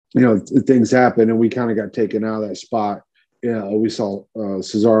things happen, and we kind of got taken out of that spot. We saw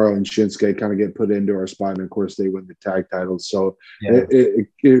Cesaro and Shinsuke kind of get put into our spot, and of course they win the tag titles. So Yeah.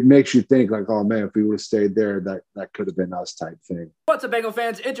 it makes you think like, oh man, if we would have stayed there, that could have been us type thing. What's up, Bengal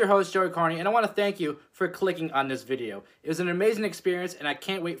fans? It's your host, Joey Carney, and I want to thank you for clicking on this video. It was an amazing experience, and I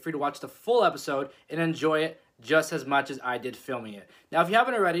can't wait for you to watch the full episode and enjoy it just as much as I did filming it. Now, if you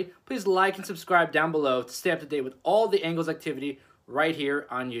haven't already, please like and subscribe down below to stay up to date with all the Angles activity right here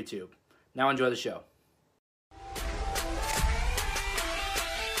on YouTube. Now enjoy the show.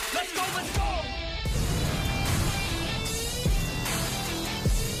 Let's go, let's go!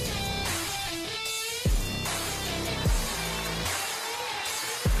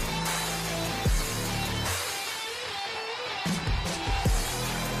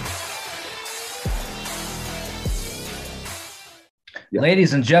 Yeah.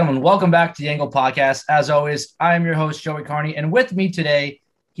 Ladies and gentlemen, welcome back to the Angle Podcast. As always, I am your host, Joey Carney, and with me today,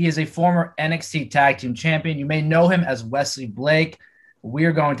 he is a former NXT Tag Team Champion. You may know him as Wesley Blake. We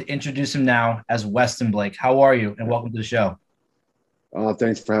are going to introduce him now as Weston Blake. How are you? And welcome to the show.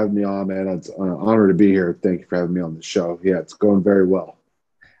 Thanks for having me on, man. It's an honor to be here. Thank you for having me on the show. Yeah, it's going very well.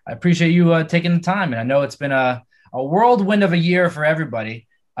 I appreciate you taking the time, and I know it's been a whirlwind of a year for everybody.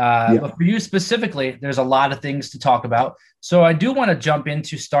 But for you specifically, there's a lot of things to talk about. So I do want to jump in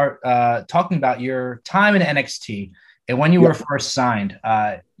to start talking about your time in NXT and when you were first signed.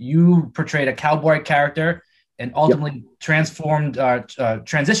 You portrayed a cowboy character and ultimately transitioned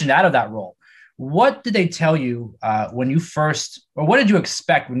out of that role. What did they tell you when you first, or what did you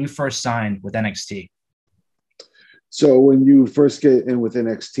expect when you first signed with NXT? So when you first get in with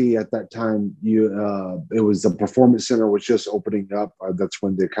NXT at that time, it was the Performance Center was just opening up. That's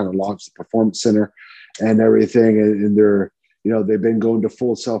when they kind of launched the Performance Center and everything. And they're, they've been going to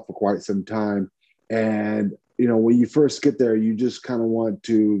Full Sail for quite some time. And, when you first get there, you just kind of want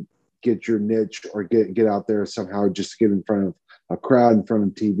to get your niche or get out there somehow, just to get in front of a crowd, in front of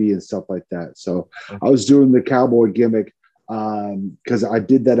TV and stuff like that. So I was doing the cowboy gimmick because I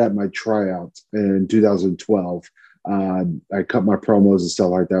did that at my tryouts in 2012. I cut my promos and stuff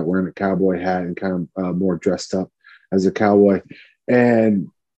like that, wearing a cowboy hat and kind of more dressed up as a cowboy. And,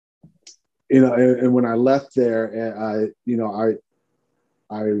 and when I left there,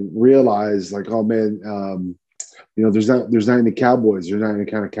 I realized like, oh man, there's not any cowboys. There's not any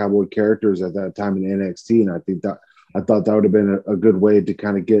kind of cowboy characters at that time in NXT. And I thought that would have been a good way to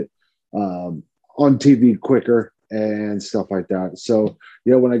kind of get on TV quicker and stuff like that. So,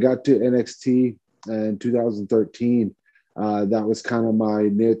 when I got to NXT in 2013, that was kind of my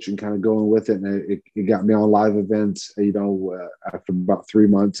niche and kind of going with it. And it got me on live events, after about 3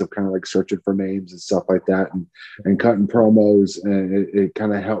 months of kind of like searching for names and stuff like that and cutting promos. And it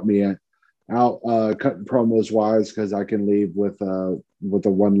kind of helped me out cutting promos wise, because I can leave with a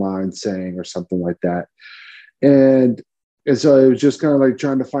one line saying or something like that. And so it was just kind of like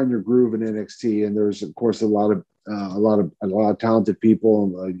trying to find your groove in NXT. And there's of course a lot of talented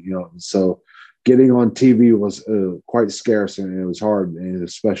people, so getting on TV was quite scarce, and it was hard, and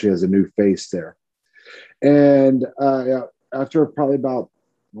especially as a new face there. And after probably about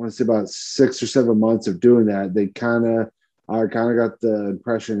 6 or 7 months of doing that, I kind of got the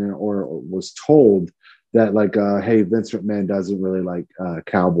impression or was told that like, hey, Vince McMahon doesn't really like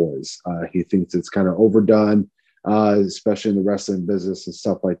cowboys. He thinks it's kind of overdone, especially in the wrestling business and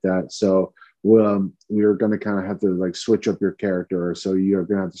stuff like that. So we're going to kind of have to like switch up your character. So you're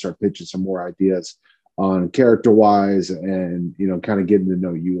going to have to start pitching some more ideas on character wise and, kind of getting to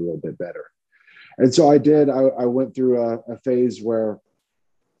know you a little bit better. And so I did. I went through a phase where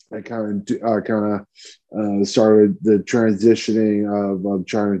I kind of started the transitioning of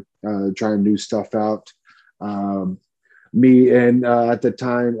trying new stuff out. Me and at the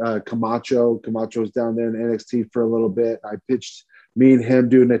time, Camacho was down there in NXT for a little bit. I pitched me and him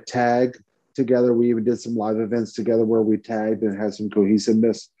doing a tag together. We even did some live events together where we tagged and had some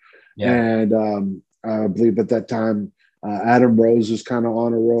cohesiveness. Yeah. And I believe at that time, Adam Rose was kind of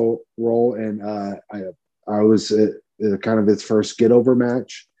on a roll, and I was kind of his first get over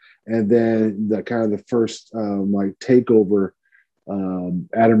match. And then the first takeover,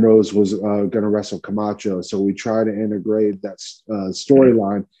 Adam Rose was going to wrestle Camacho. So we try to integrate that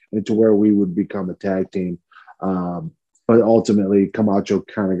storyline into where we would become a tag team. But ultimately, Camacho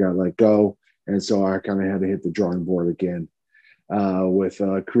kind of got let go. And so I kind of had to hit the drawing board again with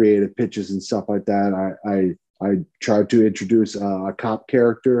creative pitches and stuff like that. I tried to introduce a cop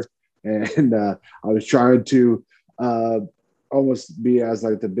character, and I was trying to almost be as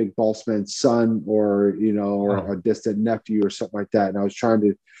like the big boss man's son or a distant nephew or something like that. And I was trying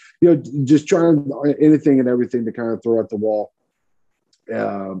to, just trying anything and everything to kind of throw at the wall.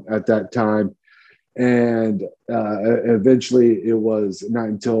 at that time. And eventually it was not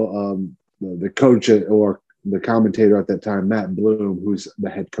until the coach or the commentator at that time, Matt Bloom, who's the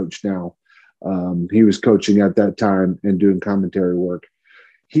head coach now, he was coaching at that time and doing commentary work.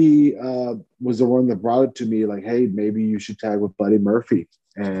 He was the one that brought it to me, like, hey, maybe you should tag with Buddy Murphy.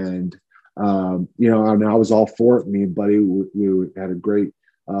 And, and I was all for it. Me and Buddy, we had a great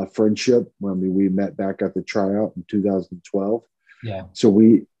friendship. I mean, we met back at the tryout in 2012. Yeah.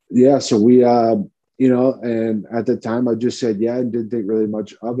 And at the time I just said, yeah, and didn't think really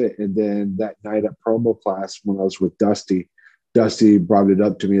much of it. And then that night at promo class, when I was with Dusty brought it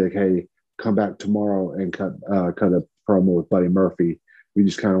up to me like, hey, come back tomorrow and cut a promo with Buddy Murphy. We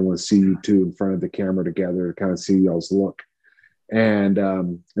just kind of want to see you two in front of the camera together to kind of see y'all's look. And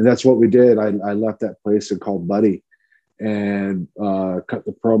that's what we did. I left that place and called Buddy and cut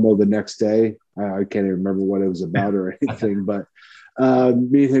the promo the next day. I can't even remember what it was about or anything, but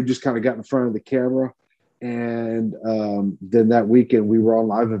me and him just kind of got in front of the camera. And then that weekend we were on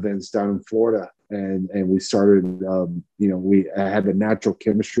live events down in Florida, and we started, we had a natural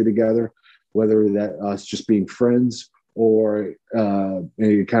chemistry together, whether that us just being friends or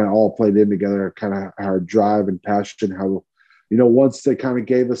it kind of all played in together, kind of our drive and passion, how, once they kind of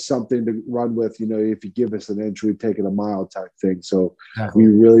gave us something to run with, if you give us an inch, we'd take it a mile type thing. So we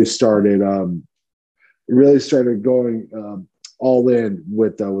really started going all in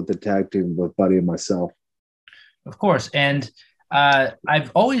with the tag team with Buddy and myself. Of course. And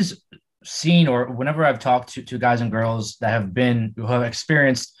I've always seen, or whenever I've talked to guys and girls that who have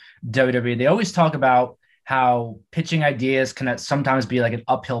experienced WWE, they always talk about how pitching ideas can sometimes be like an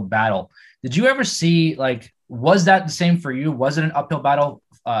uphill battle. Did you ever see, was that the same for you? Was it an uphill battle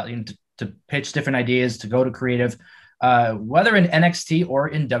to pitch different ideas, to go to creative, whether in NXT or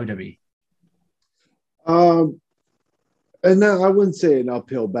in WWE? And no, I wouldn't say an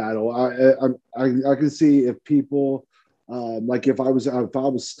uphill battle. I can see if people if I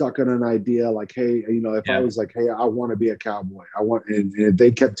was stuck on an idea, like, hey, I was like, hey, I want to be a cowboy. And if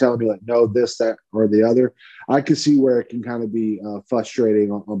they kept telling me like, no, this, that, or the other, I could see where it can kind of be frustrating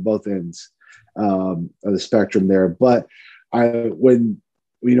on both ends of the spectrum there. But when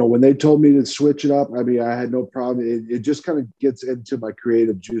they told me to switch it up, I mean, I had no problem. It just kind of gets into my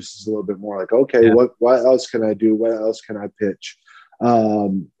creative juices a little bit more. Like, okay, what else can I do? What else can I pitch?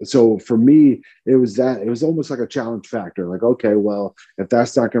 So for me, it was almost like a challenge factor. Like, okay, well, if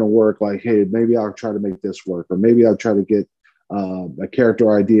that's not going to work, like, hey, maybe I'll try to make this work, or maybe I'll try to get a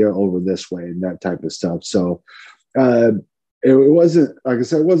character idea over this way and that type of stuff. So it wasn't, like I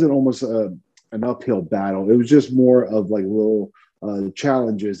said, it wasn't almost an uphill battle. It was just more of like little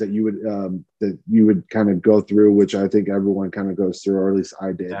challenges that you would kind of go through, which I think everyone kind of goes through, or at least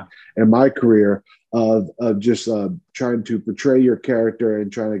I did in my career, of just trying to portray your character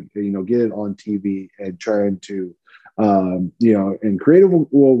and trying to get it on TV, and trying to and creative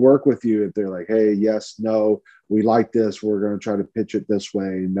will work with you if they're like, hey, yes, no, we like this, we're going to try to pitch it this way,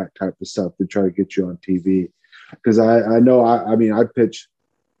 and that type of stuff to try to get you on TV. Because I know I pitched,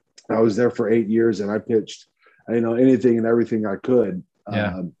 I was there for 8 years, and I pitched anything and everything I could,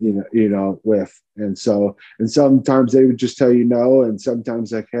 with. And sometimes they would just tell you no. And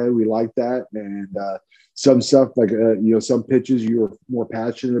sometimes like, hey, we like that. And some stuff like, some pitches you were more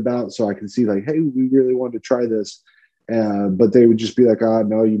passionate about. So I can see like, hey, we really wanted to try this. But they would just be like, oh,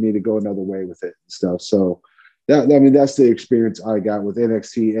 no, you need to go another way with it and stuff. So that's the experience I got with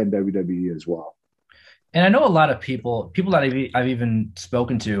NXT and WWE as well. And I know a lot of people that I've even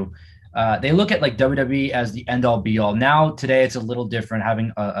spoken to, they look at like WWE as the end all be all. Now, today, it's a little different,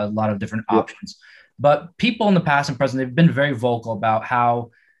 having a lot of different options. But people in the past and present, they've been very vocal about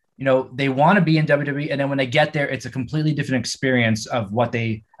how, they want to be in WWE. And then when they get there, it's a completely different experience of what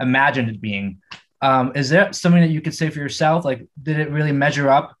they imagined it being. Is there something that you could say for yourself? Like, did it really measure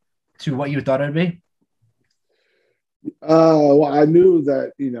up to what you thought it'd be? Well, I knew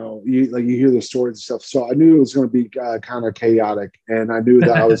that, you hear the stories and stuff. So I knew it was going to be kind of chaotic, and I knew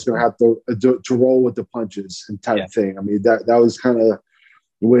that I was going to have to roll with the punches and type thing. I mean, that was kind of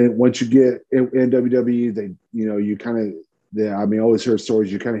once you get in WWE, they, you kind of, I always heard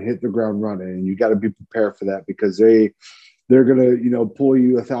stories, you kind of hit the ground running, and you got to be prepared for that, because they're going to, pull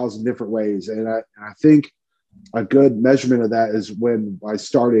you 1,000 different ways. And I think a good measurement of that is when I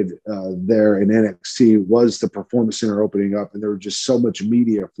started there in NXT was the Performance Center opening up, and there was just so much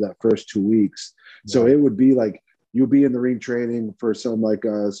media for that first 2 weeks. So it would be like you'll be in the ring training for some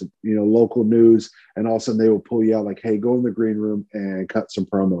local news, and all of a sudden they will pull you out like, hey, go in the green room and cut some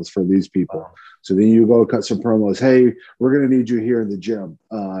promos for these people. Wow. So then you go cut some promos. Hey, we're going to need you here in the gym.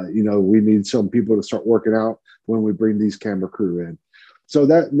 We need some people to start working out when we bring these camera crew in. so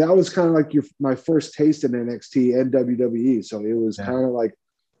that was kind of like my first taste in NXT and WWE. So it was kind of like,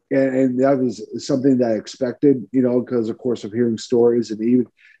 and that was something that I expected, because of course of hearing stories, and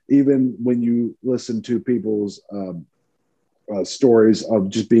even when you listen to people's stories of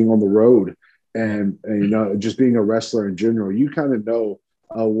just being on the road and just being a wrestler in general, you kind of know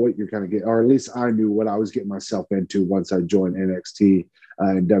what you're kind of getting, or at least I knew what I was getting myself into once I joined NXT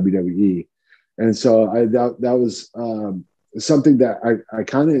and WWE. And so that was something that I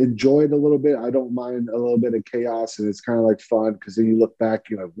kind of enjoyed a little bit. I don't mind a little bit of chaos, and it's kind of like fun because then you look back,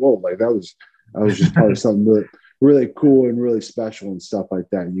 you're like, whoa, like I was just part of something really, really cool and really special and stuff like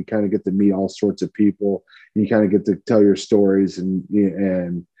that. And you kind of get to meet all sorts of people. You kind of get to tell your stories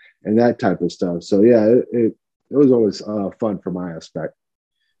and that type of stuff. So yeah, it was always fun from my aspect.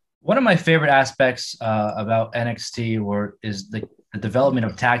 One of my favorite aspects about NXT is the development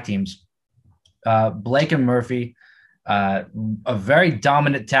of tag teams. Blake and Murphy, a very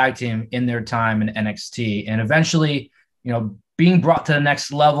dominant tag team in their time in NXT, and eventually, being brought to the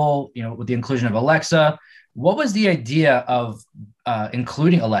next level, with the inclusion of Alexa. What was the idea of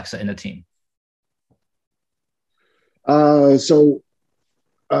including Alexa in the team?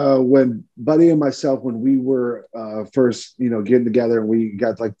 When Buddy and myself, when we were first, getting together, and we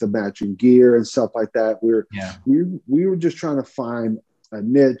got like the matching gear and stuff like that, we were just trying to find a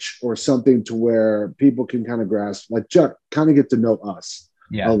niche or something to where people can kind of grasp, like just kind of get to know us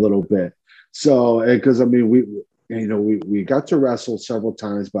a little bit. So, because I mean, we got to wrestle several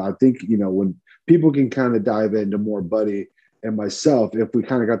times, but I think, when people can kind of dive into more Buddy and myself, if we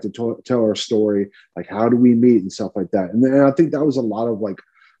kind of got to tell our story, like how do we meet and stuff like that. And then I think that was a lot of like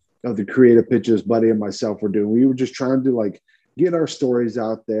of the creative pitches Buddy and myself were doing. We were just trying to like get our stories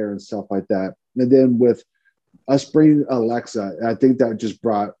out there and stuff like that. And then with us bringing Alexa, I think that just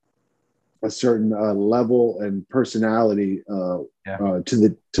brought a certain level and personality to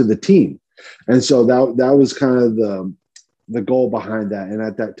the team. And so that was kind of the goal behind that. And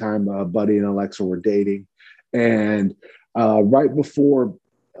at that time, Buddy and Alexa were dating. And right before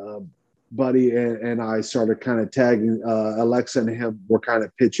Buddy and I started kind of tagging, Alexa and him were kind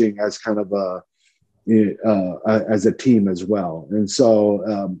of pitching as kind of as a team as well. And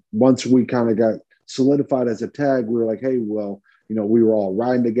so once we kind of got solidified as a tag, we were like, hey, well, we were all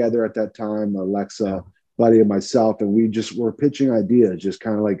riding together at that time, Alexa, Buddy, and myself, and we just were pitching ideas, just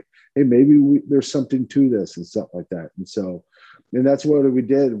kind of like, hey, maybe there's something to this and stuff like that. And that's what we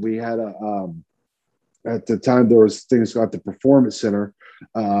did. We had at the time, there was things at the Performance Center.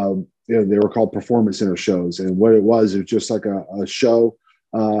 They were called Performance Center shows. And what it was just like a show,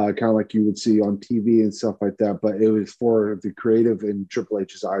 kind of like you would see on TV and stuff like that. But it was for the creative and Triple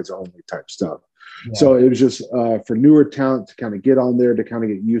H's eyes only type stuff. Yeah. So it was just for newer talent to kind of get on there, to kind of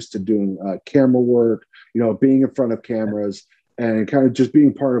get used to doing camera work, being in front of cameras and kind of just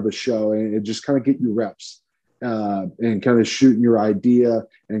being part of a show, and it just kind of get you reps and kind of shooting your idea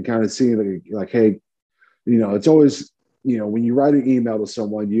and kind of seeing like, hey, it's always, when you write an email to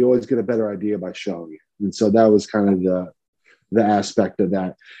someone, you always get a better idea by showing it. And so that was kind of the aspect of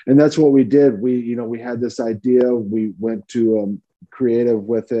that. And that's what we did. We had this idea. We went to creative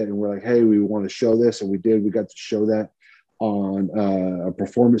with it, and we're like, hey, we want to show this. And we did. We got to show that on a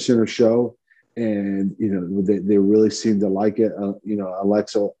Performance Center show. And, they really seemed to like it.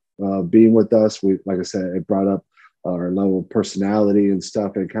 Alexa being with us, like I said, it brought up our level of personality and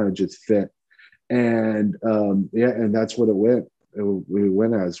stuff, and it kind of just fit. And and that's what it went. We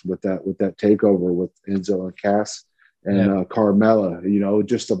went as with that takeover with Enzo and Cass and Carmella.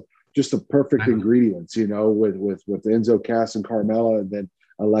 Just a perfect ingredients. With Enzo, Cass, and Carmella, and then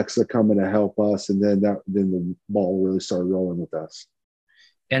Alexa coming to help us, and then the ball really started rolling with us.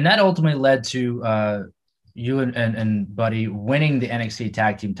 And that ultimately led to you and Buddy winning the NXT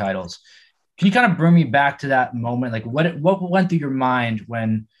tag team titles. Can you kind of bring me back to that moment? Like what went through your mind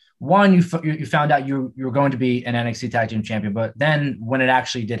when, one, you found out you were going to be an NXT tag team champion, but then when it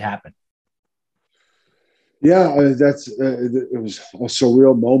actually did happen? Yeah, it was a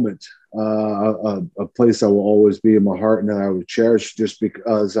surreal moment, a place that will always be in my heart and that I would cherish, just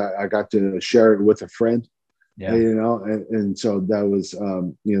because I got to share it with a friend. Yeah. And so that was,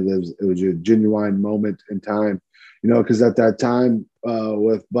 it was a genuine moment in time, because at that time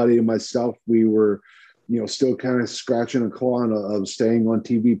with Buddy and myself, we were, still kind of scratching and clawing of staying on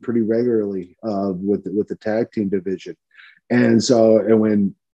TV pretty regularly with the tag team division. And so, and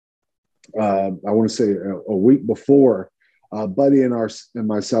when I want to say a week before, Buddy and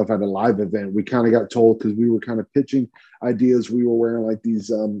myself had a live event, we kind of got told, because we were kind of pitching ideas. We were wearing like these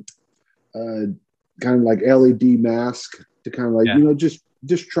kind of like LED mask to kind of like,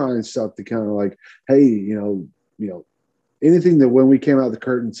 just trying stuff to kind of like, hey, anything that when we came out of the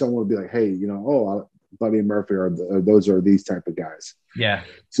curtain, someone would be like, hey, Buddy and Murphy are those are these type of guys. Yeah.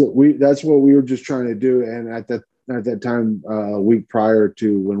 So that's what we were just trying to do. And at that time, a week prior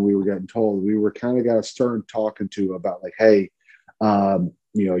to when we were getting told, we were kind of got a stern talking to about like, hey,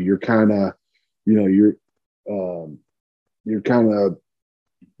 you're kind of, you're kind of,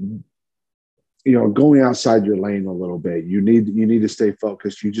 going outside your lane a little bit. You need to stay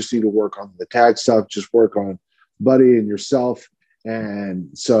focused. You just need to work on the tag stuff. Just work on Buddy and yourself. And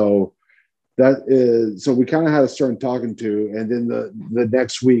so so we kind of had a stern talking to, and then the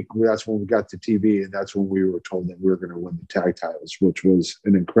next week, that's when we got to TV, and that's when we were told that we were going to win the tag titles, which was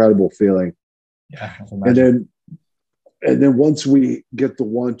an incredible feeling. Yeah. And then once we get the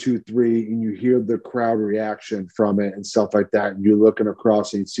 1, 2, 3, and you hear the crowd reaction from it and stuff like that, and you're looking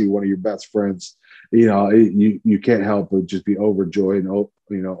across and you see one of your best friends, you can't help but just be overjoyed and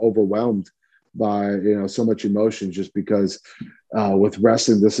overwhelmed by so much emotion, just because with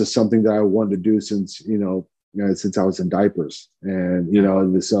wrestling, this is something that I wanted to do since I was in diapers,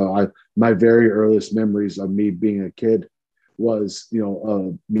 and so my very earliest memories of me being a kid was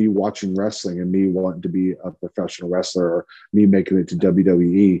me watching wrestling and me wanting to be a professional wrestler, or me making it to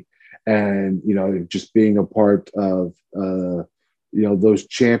WWE, and just being a part of those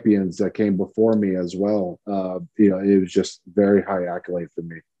champions that came before me as well. It was just very high accolade for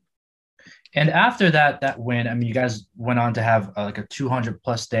me. And after that win, I mean, you guys went on to have like a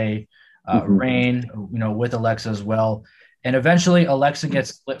 200+ day reign, with Alexa as well. And eventually Alexa gets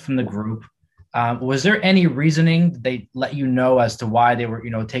split from the group. Was there any reasoning they let you know as to why they were,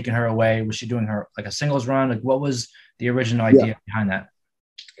 taking her away? Was she doing her like a singles run? Like, what was the original idea behind that?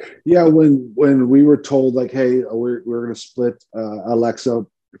 Yeah, when we were told like, hey, we're going to split Alexa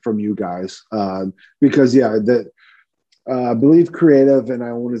from you guys, because I believe creative, and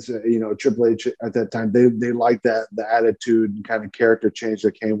I want to say, Triple H at that time, they liked the attitude and kind of character change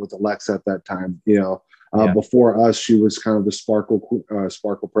that came with Alexa at that time. Before us, she was kind of the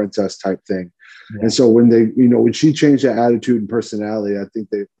sparkle princess type thing. Yeah. And so when when she changed that attitude and personality, I think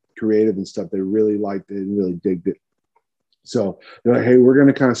they creative and stuff, they really liked it and really digged it. So they're like, hey, we're going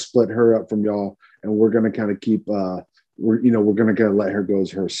to kind of split her up from y'all, and we're going to kind of keep, we're going to let her go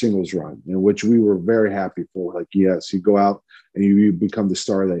as her singles run, in which we were very happy for. Like, yes, you go out and you become the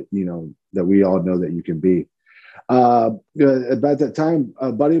star that, that we all know that you can be. About that time,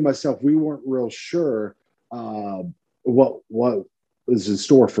 Buddy and myself, we weren't real sure what was in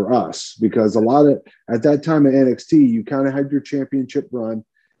store for us, because at that time at NXT, you kind of had your championship run.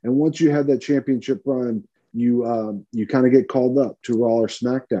 And once you had that championship run, you kind of get called up to Raw or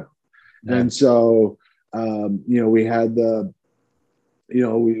SmackDown. Yeah. And so, we had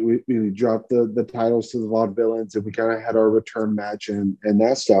we dropped the titles to the Vaudevillains, and we kind of had our return match and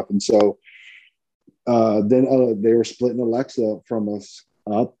that stuff. And so then they were splitting Alexa from us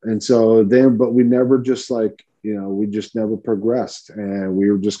up. And so but we never just we just never progressed. And we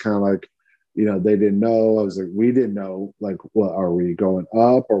were just kind of like, they didn't know. I was like, we didn't know, like, what, are we going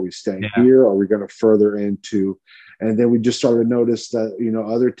up? Are we staying here? Are we going to further into? And then we just started to notice that,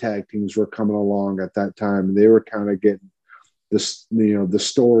 other tag teams were coming along at that time, and they were kind of getting this, the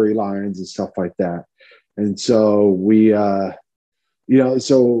storylines and stuff like that. And so we,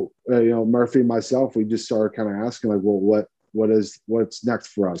 Murphy and myself, we just started kind of asking, like, well, what's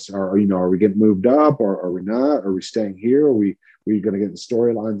next for us? Are we getting moved up, or are we not? Are we staying here? Are we going to get in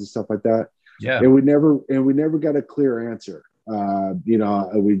storylines and stuff like that? Yeah. And we never got a clear answer.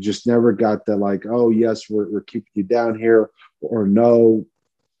 We just never got the like, oh yes, we're keeping you down here, or no,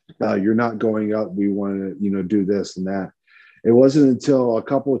 you're not going up. We want to, do this and that. It wasn't until a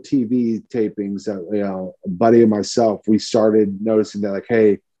couple of TV tapings that, Buddy and myself, we started noticing that, like,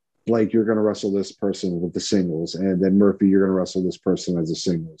 hey, Blake, you're going to wrestle this person with the singles, and then Murphy, you're going to wrestle this person as a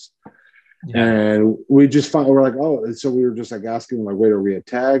singles. Yeah. And we just we're like, oh, and so we were just like asking, like, wait, are we a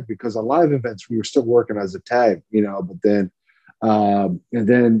tag? Because on live events, we were still working as a tag, but then, and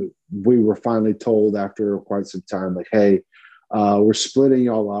then we were finally told after quite some time, like, hey, we're splitting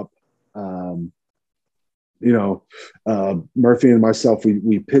y'all up. Murphy and myself,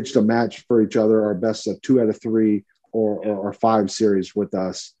 we pitched a match for each other, our best of 2 out of 3 or 5 series with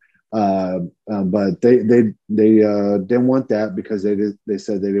us. But they didn't want that, because they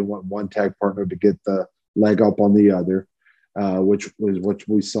said they didn't want one tag partner to get the leg up on the other, which was what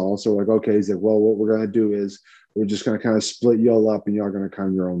we saw. So like, okay, he's like, well, what we're going to do is we're just going to kind of split y'all up, and y'all are going to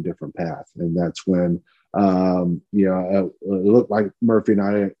come your own different path. And that's when, it looked like Murphy and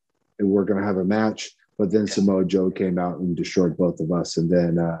I were going to have a match, but then Samoa Joe came out and destroyed both of us. And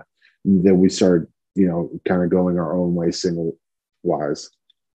then we started, kind of going our own way single wise.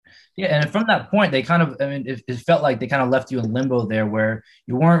 Yeah, and from that point, they kind of, I mean, it felt like they kind of left you in limbo there where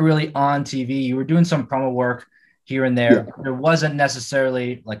you weren't really on TV. You were doing some promo work here and there. Yeah. There wasn't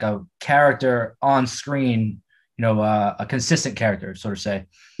necessarily like a character on screen, a consistent character, so to say.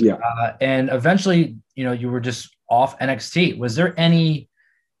 Yeah. And eventually, you were just off NXT. Was there any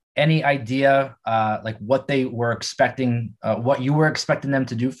idea like what they were expecting, what you were expecting them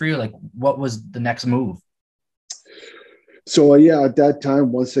to do for you? Like what was the next move? So yeah, at that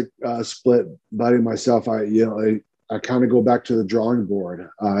time, once it split, Buddy and myself, I kind of go back to the drawing board.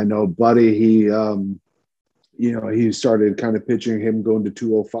 I know Buddy, he started kind of pitching him going to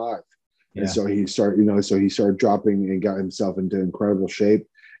 205. Yeah. And so he started dropping and got himself into incredible shape.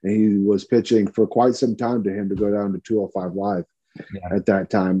 And he was pitching for quite some time to him to go down to 205 live at that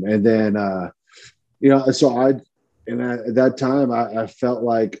time. And then, at that time, I felt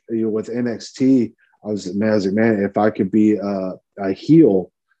like, with NXT, I was like, man, if I could be a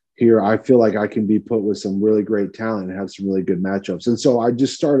heel here, I feel like I can be put with some really great talent and have some really good matchups. And so I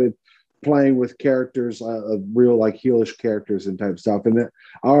just started playing with characters, real like heelish characters and type stuff. And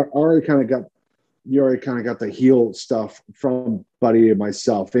I already kind of got the heel stuff from Buddy and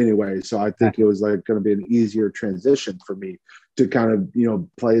myself anyway. So I think it was like going to be an easier transition for me to kind of,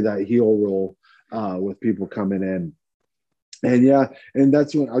 play that heel role with people coming in. And yeah, and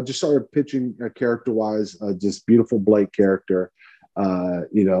that's when I just started pitching character-wise, just beautiful Blake character, this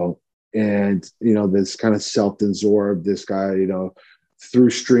kind of self-absorbed, this guy,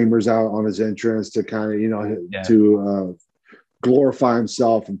 threw streamers out on his entrance to kind of, to glorify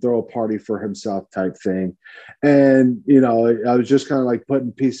himself and throw a party for himself type thing. And, I was just kind of like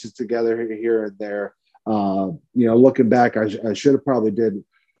putting pieces together here and there. Looking back, I should have probably did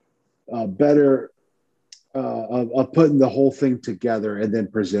better of putting the whole thing together and then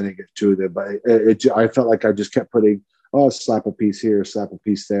presenting it to them. But I felt like I just kept putting, slap a piece here, slap a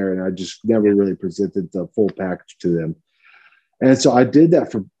piece there. And I just never really presented the full package to them. And so I did that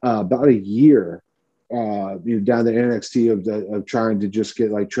for about a year, down the NXT of trying to just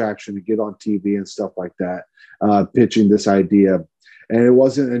get like traction to get on TV and stuff like that, pitching this idea. And it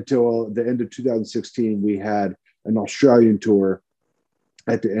wasn't until the end of 2016, we had an Australian tour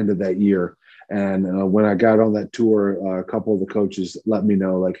at the end of that year. And when I got on that tour, a couple of the coaches let me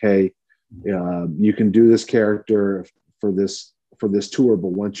know, like, hey, you can do this character for this tour, but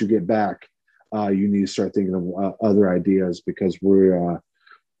once you get back, you need to start thinking of other ideas because we're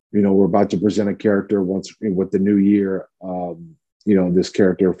about to present a character once with the new year. This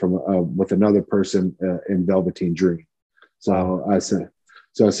character from with another person in Velveteen Dream. So I said,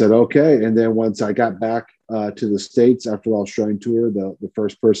 okay. And then once I got back to the States after the Australian tour, the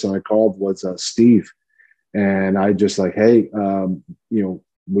first person I called was Steve. And I just like, hey,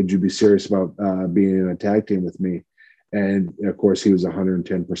 would you be serious about being in a tag team with me? And of course he was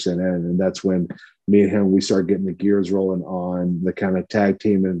 110% in. And that's when me and him, we started getting the gears rolling on the kind of tag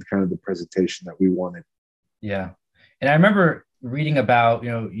team and kind of the presentation that we wanted. Yeah. And I remember reading about,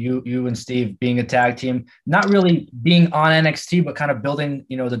 you and Steve being a tag team, not really being on NXT, but kind of building,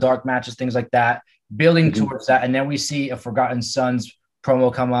 the dark matches, things like that, building towards that. And then we see a Forgotten Sons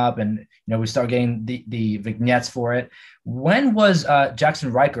promo come up and, we start getting the vignettes for it. When was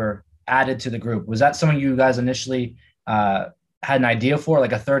Jackson Ryker added to the group? Was that someone you guys initially had an idea for,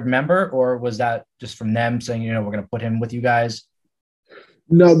 like a third member, or was that just from them saying, we're going to put him with you guys?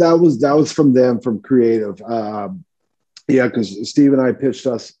 No, that was from them, from creative. Yeah, because Steve and I pitched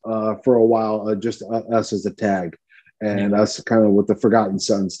us for a while, just us as a tag, and us kind of with the Forgotten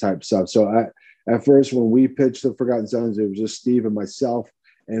Sons type stuff. So at first, when we pitched the Forgotten Sons, it was just Steve and myself,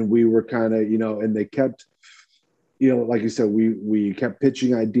 and we were kind of, and they kept, like you said, we kept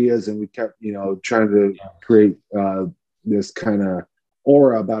pitching ideas, and we kept, trying to create this kind of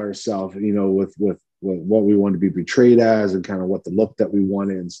aura about ourselves, with what we wanted to be portrayed as, and kind of what the look that we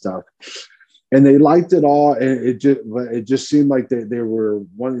wanted and stuff. And they liked it all, and it just seemed like they were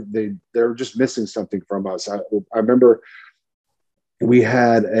just missing something from us. I remember we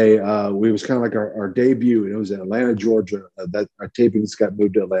had we was kind of like our debut, and it was in Atlanta, Georgia. That our tapings got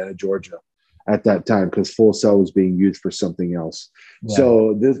moved to Atlanta, Georgia at that time because Full Sail was being used for something else. Yeah.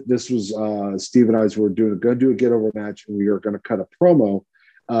 So this was Steve and I were going to do a get over match, and we were going to cut a promo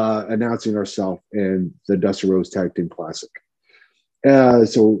announcing ourselves in the Dusty Rhodes Tag Team Classic.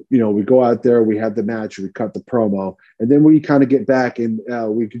 So, we go out there, we have the match, we cut the promo, and then we kind of get back, and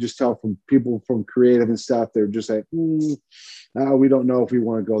we could just tell from people from creative and stuff, they're just like, we don't know if we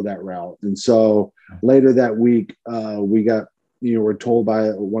want to go that route. And so later that week, we got, we're told by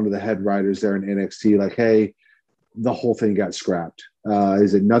one of the head writers there in NXT, like, hey, the whole thing got scrapped.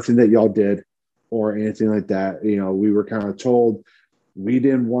 Is it nothing that y'all did or anything like that? We were kind of told we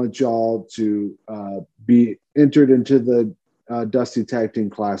didn't want y'all to be entered into the Dusty Tag Team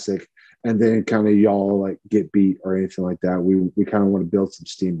Classic and then kind of y'all like get beat or anything like that. We kind of want to build some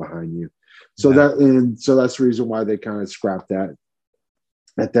steam behind you. So that's the reason why they kind of scrapped that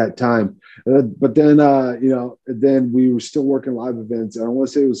at that time. But then, then we were still working live events. And I want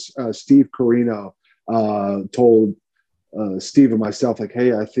to say it was Steve Carino told Steve and myself, like,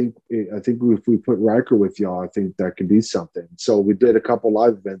 hey, I think if we put Ryker with y'all, I think that could be something. So we did a couple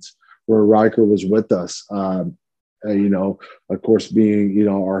live events where Ryker was with us, of course, being,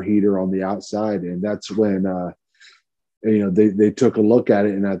 our heater on the outside. And that's when, they took a look at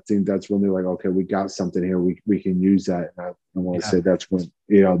it, and I think that's when they're like, okay, we got something here. We can use that. And I want to say that's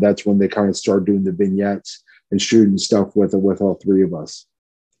when they kind of started doing the vignettes and shooting stuff with all three of us.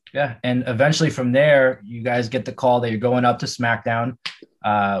 Yeah. And eventually from there, you guys get the call that you're going up to SmackDown.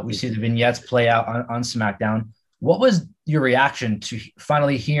 We see the vignettes play out on SmackDown. What was your reaction to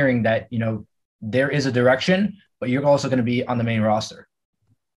finally hearing that, there is a direction, but you're also going to be on the main roster?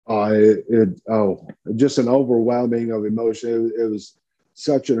 Just an overwhelming of emotion. It was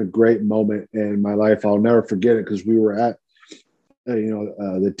such a great moment in my life. I'll never forget it because we were at,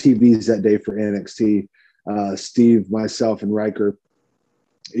 the TVs that day for NXT. Steve, myself, and Ryker.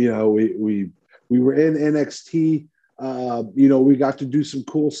 We were in NXT. We got to do some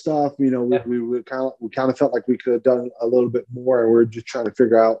cool stuff. We kind of felt like we could have done a little bit more, and we're just trying to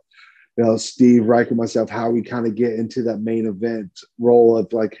figure out, Steve, Ryker, myself, how we kind of get into that main event role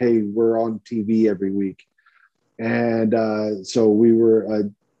of like, hey, we're on TV every week. And so we were,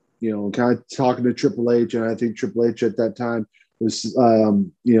 kind of talking to Triple H, and I think Triple H at that time was,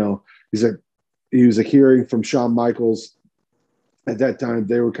 he was hearing from Shawn Michaels. At that time,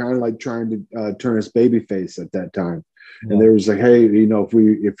 they were kind of like trying to turn us babyface at that time. Yeah. And they was like, hey,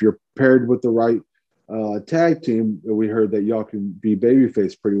 if you're paired with the right tag team, we heard that y'all can be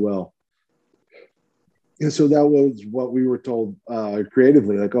babyface pretty well. And so that was what we were told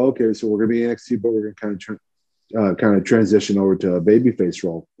creatively, like, oh, okay, so we're going to be NXT, but we're going to kind of transition over to a babyface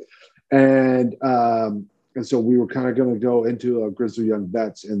role. And so we were kind of going to go into a Grizzly Young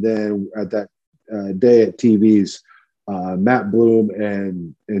Vets. And then at that day at TVs, Matt Bloom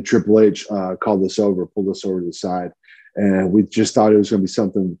and Triple H pulled us over to the side. And we just thought it was going to be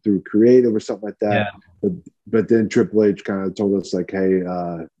something through creative or something like that. Yeah. But then Triple H kind of told us, like, hey,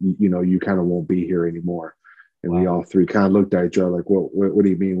 you kind of won't be here anymore. And we all three kind of looked at each other like, what do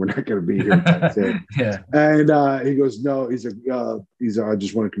you mean we're not going to be here? Type thing. Yeah. And he goes, no, he's like, I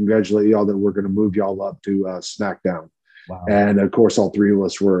just want to congratulate y'all that we're going to move y'all up to SmackDown. Wow. And of course, all three of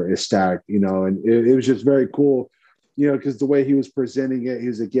us were ecstatic, and it was just very cool, because the way he was presenting it,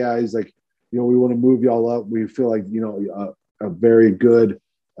 he's like, yeah, he's like, we want to move y'all up. We feel like, a very good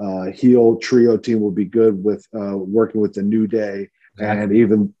heel trio team will be good with working with the New Day. Exactly.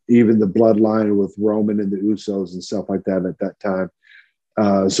 And even the bloodline with Roman and the Usos and stuff like that at that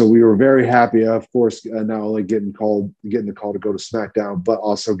time. So we were very happy, of course, not only getting the call to go to SmackDown, but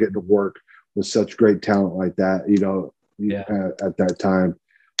also getting to work with such great talent like that, at that time.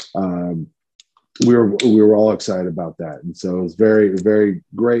 We were all excited about that. And so it was very, very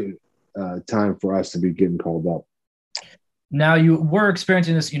great time for us to be getting called up. Now you were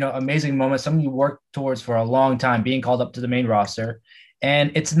experiencing this, amazing moment, something you worked towards for a long time, being called up to the main roster.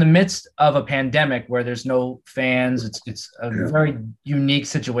 And it's in the midst of a pandemic where there's no fans. It's a very unique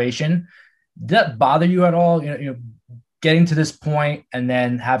situation. Did that bother you at all? Getting to this point and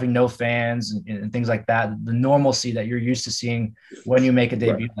then having no fans and things like that, the normalcy that you're used to seeing when you make a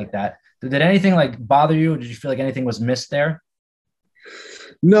debut like that. Did anything like bother you? Or did you feel like anything was missed there?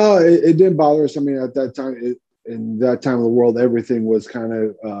 No, it didn't bother us. I mean, at that time, in that time of the world, everything was kind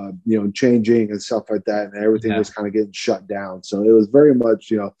of, changing and stuff like that. And everything was kind of getting shut down. So it was very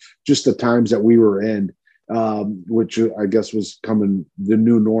much, just the times that we were in, which I guess was coming the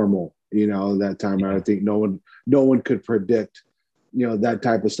new normal, that time. Yeah. I think no one could predict, that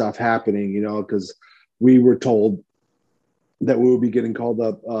type of stuff happening, because we were told that we would be getting called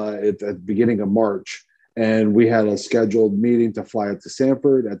up at the beginning of March. And we had a scheduled meeting to fly up to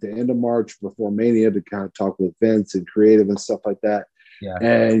Sanford at the end of March before Mania to kind of talk with Vince and creative and stuff like that. Yeah.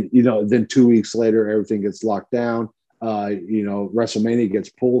 And, then 2 weeks later, everything gets locked down. WrestleMania gets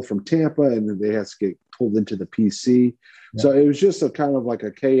pulled from Tampa and then they have to get pulled into the PC. Yeah. So it was just a kind of like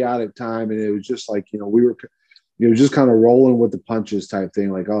a chaotic time. And it was just like, we were just kind of rolling with the punches type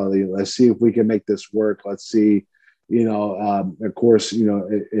thing. Like, oh, let's see if we can make this work. Let's see, of course,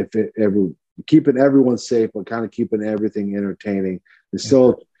 if it ever keeping everyone safe, but kind of keeping everything entertaining and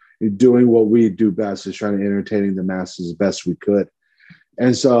still doing what we do best is trying to entertaining the masses as best we could.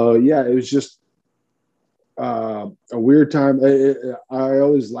 And so, it was just, a weird time. I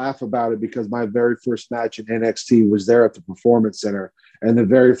always laugh about it because my very first match in NXT was there at the Performance Center, and the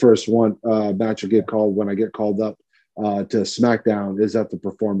very first one match I get called when I get called up to SmackDown is at the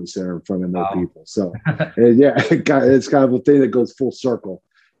Performance Center in front of no people. So, yeah, it's kind of a thing that goes full circle,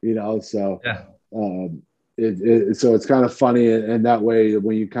 you know. So, Yeah. So it's kind of funny, and that way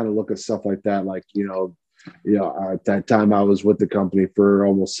when you kind of look at stuff like that, like at that time I was with the company for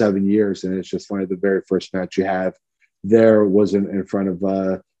almost 7 years, and it's just funny. The very first match you have there was in front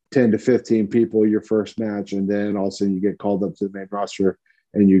of 10 to 15 people, your first match, and then all of a sudden you get called up to the main roster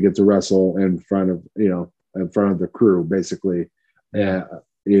and you get to wrestle in front of the crew, basically. Yeah.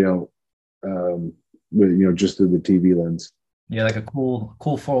 Just through the TV lens. Yeah, like a cool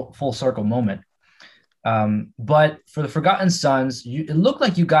full circle moment. But for the Forgotten Sons, it looked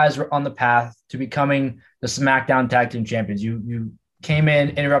like you guys were on the path to becoming the SmackDown Tag Team Champions. You came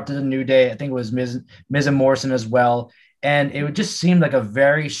in, interrupted the New Day. I think it was Miz and Morrison as well. And it just seemed like a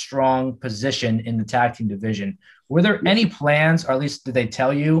very strong position in the tag team division. Were there any plans, or at least did they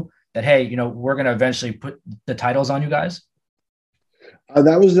tell you that, hey, we're going to eventually put the titles on you guys?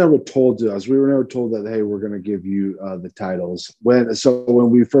 That was never told to us. We were never told that, hey, we're going to give you the titles. When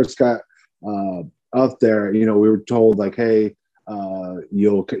we first got up there, we were told like, hey,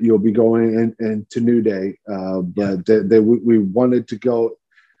 you'll be going into New Day, but we wanted to go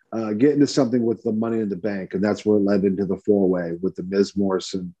get into something with the Money in the Bank, and that's what led into the 4-way with the Miz,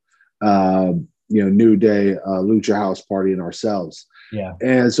 Morrison, New Day, Lucha House Party, and ourselves. Yeah,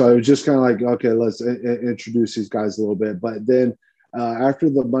 and so it was just kind of like, okay, let's introduce these guys a little bit. But then after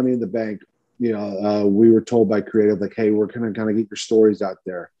the Money in the Bank, we were told by creative like, hey, we're gonna kind of get your stories out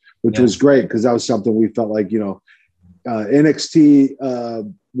there, which was great because that was something we felt like NXT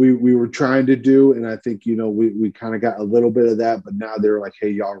we were trying to do, and I think we kind of got a little bit of that, but now they're like, hey,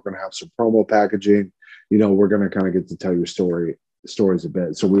 y'all are gonna have some promo packaging, we're gonna kind of get to tell your stories a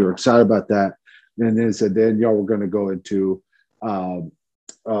bit. So we were excited about that, and then said then y'all were gonna go into a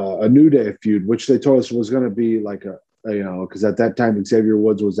New Day feud, which they told us was gonna be like because at that time Xavier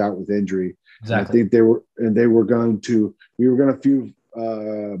Woods was out with injury. Exactly. I think we were going to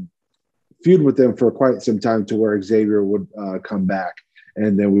feud with them for quite some time to where Xavier would come back,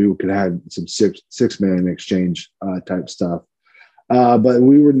 and then we could have some six-man exchange type stuff. But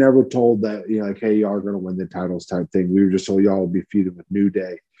we were never told that, like, hey, y'all are going to win the titles type thing. We were just told y'all will be feuding with New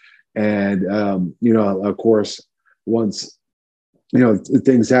Day. And, of course, once,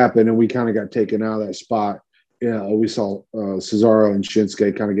 things happened and we kind of got taken out of that spot, we saw Cesaro and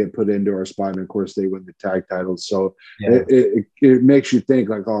Shinsuke kind of get put into our spot, and of course they win the tag titles. So it makes you think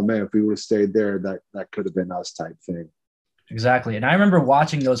like, oh man, if we would have stayed there, that could have been us type thing. Exactly. And I remember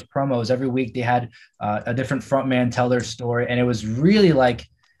watching those promos every week. They had a different frontman tell their story, and it was really like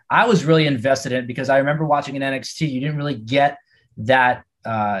I was really invested in it because I remember watching in NXT. You didn't really get that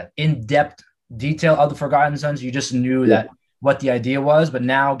in-depth detail of the Forgotten Sons. You just knew that what the idea was, but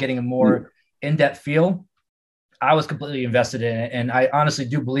now getting a more in-depth feel, I was completely invested in it, and I honestly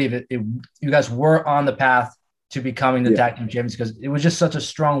do believe it. You guys were on the path to becoming the tag team champions because it was just such a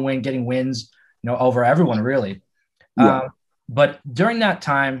strong win, getting wins, over everyone really. But during that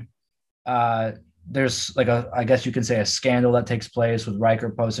time, there's like I guess you can say a scandal that takes place with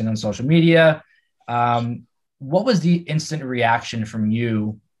Ryker posting on social media. What was the instant reaction from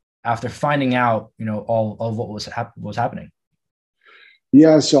you after finding out, all of what was happening?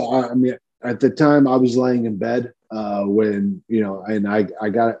 Yeah, so I mean, at the time, I was laying in bed when, and I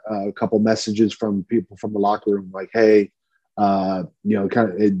got a couple messages from people from the locker room like, hey,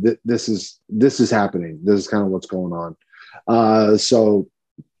 this is happening. This is kind of what's going on. So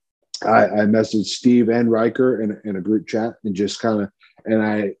I messaged Steve and Ryker in a group chat and just kind of,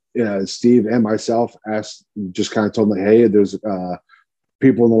 and Steve and myself just kind of told me, hey, there's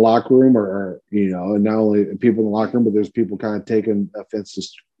people in the locker room or and not only people in the locker room, but there's people kind of taking offense to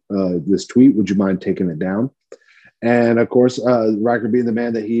this tweet. Would you mind taking it down? And of course, Ryker being the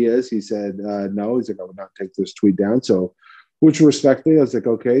man that he is, he said, no. He's like, I would not take this tweet down. So, which respectfully, I was like,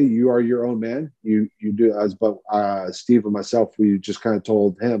 okay, you are your own man. You do as, but Steve and myself, we just kind of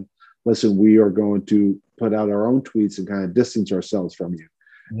told him, listen, we are going to put out our own tweets and kind of distance ourselves from you.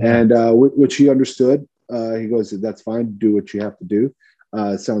 Yeah. And which he understood. He goes, that's fine. Do what you have to do.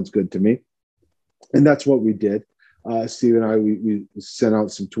 Sounds good to me. And that's what we did. Steve and I, we sent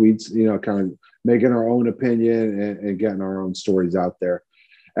out some tweets, kind of making our own opinion and getting our own stories out there.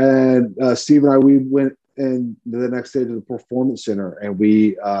 And Steve and I, we went in the next day to the Performance Center, and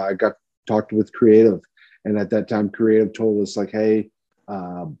we got talked with creative. And at that time, creative told us like, hey,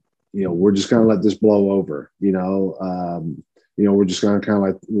 we're just going to let this blow over. we're just going to kind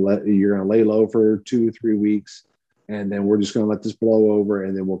of like you're going to lay low for 2-3 weeks, and then we're just going to let this blow over,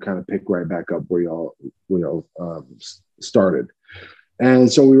 and then we'll kind of pick right back up where y'all started.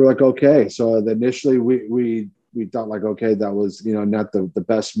 And so we were like, okay. So initially we thought like, okay, that was, not the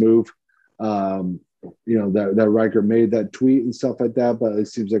best move. That Ryker made that tweet and stuff like that, but it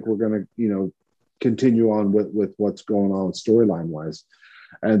seems like we're going to, continue on with what's going on storyline wise.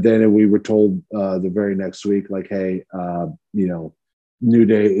 And then we were told the very next week, like, hey, New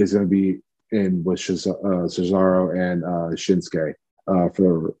Day is going to be in with Cesaro and Shinsuke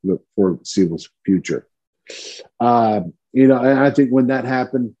for the foreseeable future. And I think when that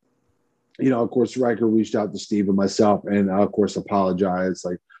happened, of course, Ryker reached out to Steve and myself, and I, of course, apologized.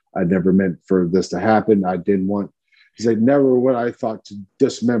 Like, I never meant for this to happen. I didn't want. He's like, never would I thought to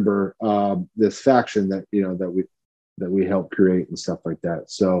dismember this faction that we helped create and stuff like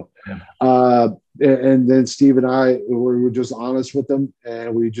that. So, and then Steve and I were just honest with them,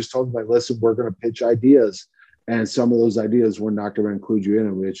 and we just told them, like, listen, we're going to pitch ideas, and some of those ideas we're not going to include you in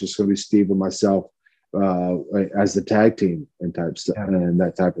it. It's just going to be Steve and myself as the tag team and type stuff and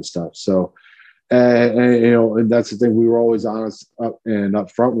that type of stuff. So, and that's the thing. We were always honest and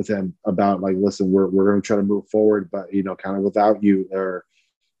upfront with him about, like, listen, we're going to try to move forward, but kind of without you or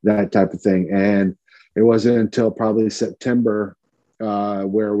that type of thing. And it wasn't until probably September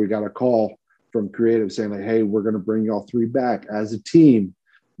where we got a call from creative saying, like, hey, we're going to bring y'all three back as a team,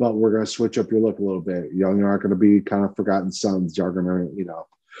 but we're going to switch up your look a little bit. Y'all aren't going to be kind of forgotten sons. Y'all going to,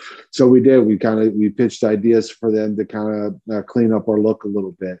 So we did. We pitched ideas for them to kind of clean up our look a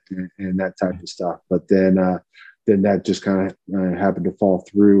little bit and that type of stuff. But then that just kind of happened to fall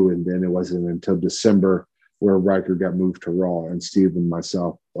through, and then it wasn't until December where Ryker got moved to Raw, and Steve and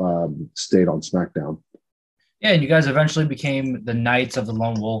myself stayed on SmackDown. Yeah, and you guys eventually became the Knights of the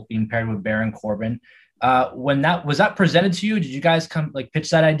Lone Wolf, being paired with Baron Corbin. When that was presented to you, did you guys pitch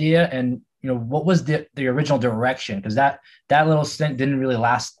that idea? And what was the original direction? Because that little stint didn't really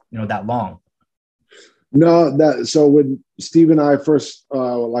last, that long. No, so when Steve and I first,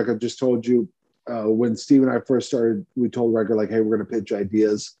 like I just told you, when Steve and I first started, we told Ryker, like, hey, we're going to pitch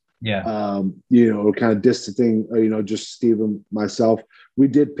ideas. Yeah. Kind of distancing, just Steve and myself. We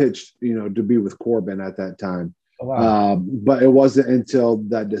did pitch, to be with Corbin at that time. Oh, wow. But it wasn't until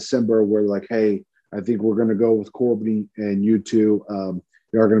that December where, like, hey, I think we're going to go with Corbin and you two.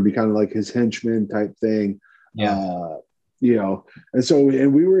 You're going to be kind of like his henchman type thing. Yeah. And so,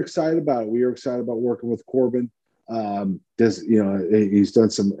 and we were excited about it. We were excited about working with Corbin. He's done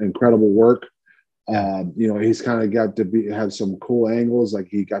some incredible work. He's kind of got to have some cool angles. Like,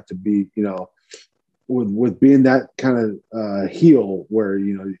 he got to be, with being that kind of heel where,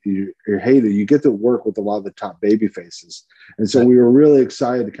 you're hated, you get to work with a lot of the top baby faces. And so we were really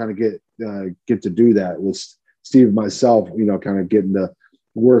excited to kind of get to do that with Steve and myself, kind of getting to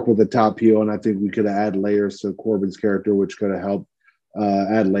work with the top heel. And I think we could have added layers to Corbin's character, which could have helped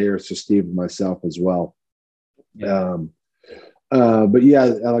add layers to Steve and myself as well. Yeah. But yeah,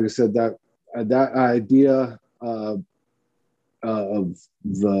 like I said, that idea of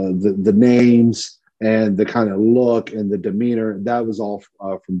the names and the kind of look and the demeanor, that was all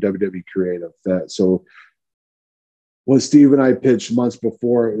from WWE Creative. So when Steve and I pitched months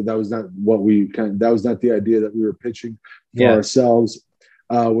before, that was not the idea that we were pitching for ourselves.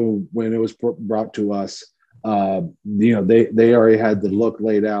 When it was brought to us, they already had the look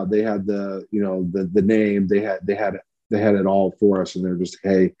laid out. They had the name. They had it all for us, and they're just,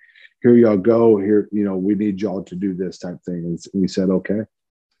 hey, here y'all go. Here, we need y'all to do this type thing. And we said, okay.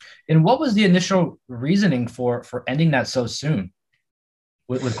 And what was the initial reasoning for ending that so soon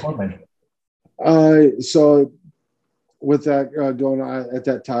with Corbin? So with that going on at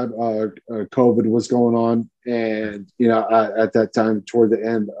that time, COVID was going on. And, at that time, toward the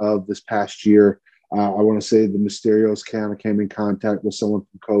end of this past year, I want to say the Mysterios kind of came in contact with someone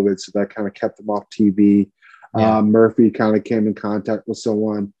from COVID. So that kind of kept them off TV. Yeah. Murphy kind of came in contact with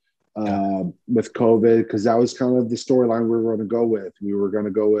someone with COVID, because that was kind of the storyline we were going to go with. We were going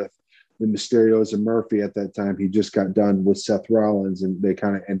to go with the Mysterios and Murphy at that time. He just got done with Seth Rollins, and they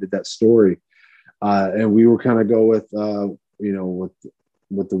kind of ended that story. And we were kind of go with,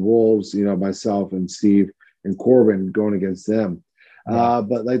 with the Wolves, myself and Steve and Corbin going against them.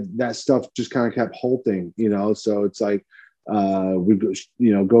 But like that stuff just kind of kept halting, so it's like, we go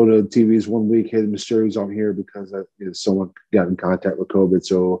to TVs one week, hey, the Mysterios aren't here because someone got in contact with COVID.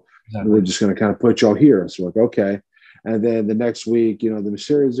 So we're just going to kind of put y'all here. So like, okay. And then the next week, the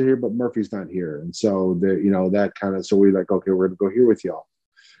Mysterios are here, but Murphy's not here. And so that kind of, so we're like, okay, we're going to go here with y'all.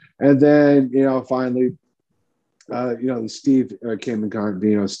 And then, finally, Steve came in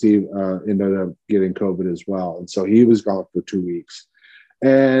contact. Steve ended up getting COVID as well, and so he was gone for 2 weeks.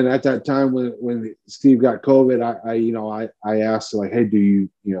 And at that time, when Steve got COVID, I asked, like, hey, do you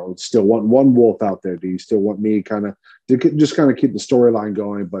still want one Wolf out there? Do you still want me kind of to just kind of keep the storyline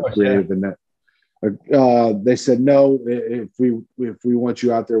going, but creative? And that they said no. If we want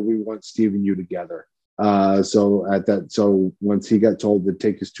you out there, we want Steve and you together. So once he got told to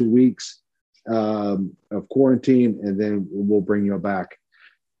take his 2 weeks of quarantine, and then we'll bring you back.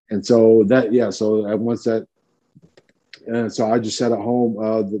 And so once that. And so I just sat at home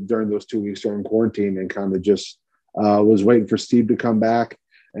during those 2 weeks during quarantine and kind of just was waiting for Steve to come back.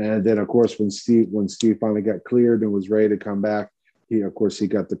 And then, of course, when Steve finally got cleared and was ready to come back, he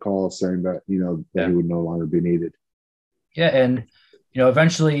got the call saying that, that he would no longer be needed. Yeah. And,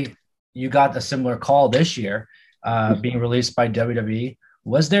 eventually you got a similar call this year being released by WWE.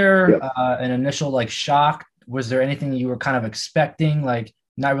 Was there an initial shock? Was there anything you were kind of expecting,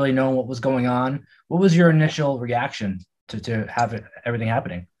 not really knowing what was going on? What was your initial reaction to have everything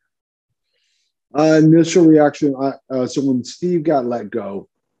happening? Initial reaction. So when Steve got let go,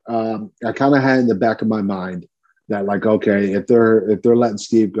 I kind of had in the back of my mind that okay, if they're letting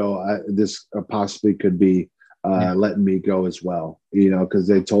Steve go, this possibly could be letting me go as well. Because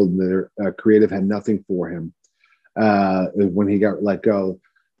they told him their creative had nothing for him when he got let go.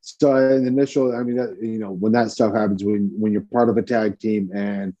 So in the initial, when that stuff happens, when you're part of a tag team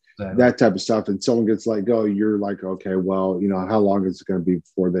and that type of stuff, and someone gets let go, you're like, okay, well, how long is it going to be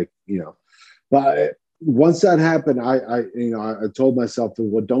before they, But once that happened, I told myself,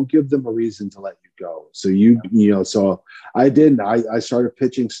 well, don't give them a reason to let you go. So so I didn't. I started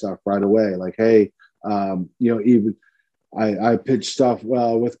pitching stuff right away, like, hey, even. I pitched stuff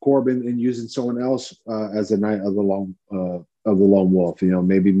with Corbin and using someone else as a Night of the Lone Wolf.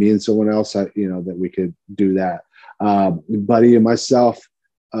 Maybe me and someone else. That we could do that. Buddy and myself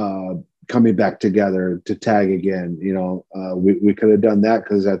coming back together to tag again. We could have done that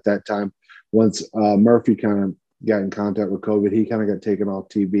because at that time, once Murphy kind of got in contact with COVID, he kind of got taken off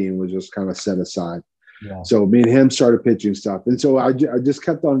TV and was just kind of set aside. Yeah. So me and him started pitching stuff, and so I just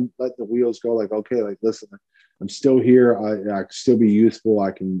kept on letting the wheels go. Like, okay, listen. I'm still here. I can still be useful.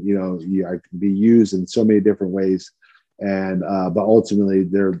 I can, I can be used in so many different ways. And, but ultimately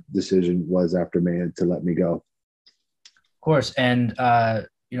their decision was after May to let me go. Of course. And,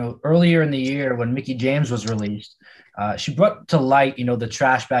 earlier in the year when Mickie James was released, she brought to light, the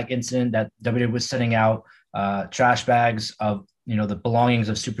trash bag incident that WWE was sending out trash bags of, the belongings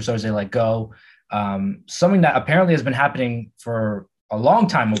of superstars they let go. Something that apparently has been happening for a long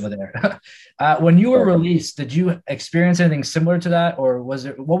time over there. When you were released, did you experience anything similar to that, or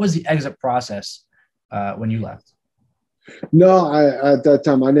what was the exit process when you left? No, at that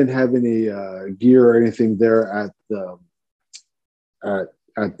time I didn't have any gear or anything there at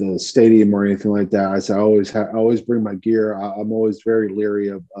the stadium or anything like that. I said I always bring my gear. I'm always very leery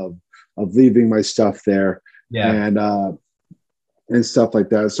of leaving my stuff there. Yeah. And stuff like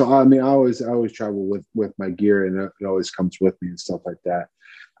that. So I always travel with my gear, and it always comes with me and stuff like that.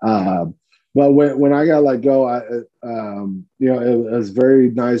 But when I got let go, it was very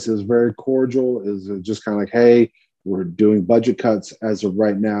nice. It was very cordial. It was just kind of like, hey, we're doing budget cuts as of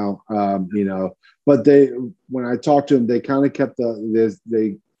right now. But when I talked to them, they kind of kept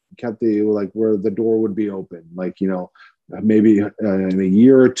the where the door would be open, maybe in a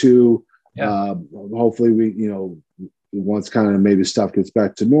year or two. Yeah. Hopefully we, once kind of maybe stuff gets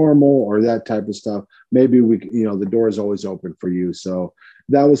back to normal or that type of stuff, maybe we, the door is always open for you. So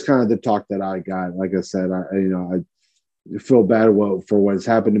that was kind of the talk that I got. Like I said, I feel bad for what has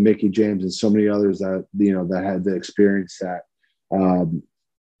happened to Mickie James and so many others that, that had to experience that.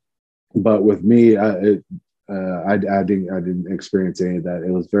 But with me, I didn't experience any of that.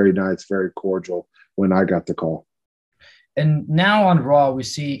 It was very nice, very cordial when I got the call. And now on Raw, we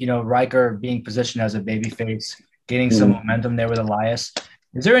see, Ryker being positioned as a babyface, gaining some momentum there with Elias.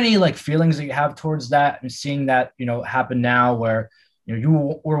 Is there any feelings that you have towards that and seeing that, happen now where,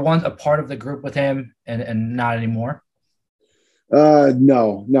 you were once a part of the group with him and not anymore?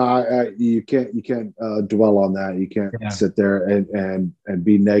 No, you can't dwell on that. You can't sit there and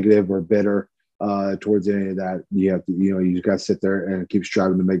be negative or bitter towards any of that. You have to, you got to sit there and keep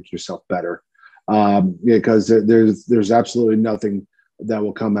striving to make yourself better. Because there's absolutely nothing that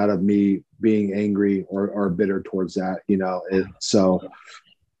will come out of me being angry or bitter towards that,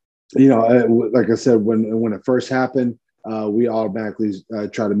 like I said, when it first happened, we automatically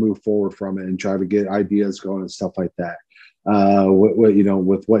try to move forward from it and try to get ideas going and stuff like that.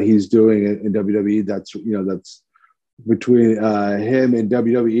 With what he's doing in WWE, that's between him and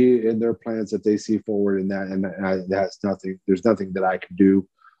WWE and their plans that they see forward in that, and that's nothing. There's nothing that I can do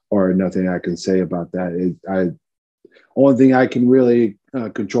or nothing I can say about that. Only thing I can really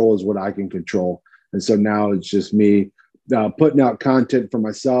control is what I can control, and so now it's just me putting out content for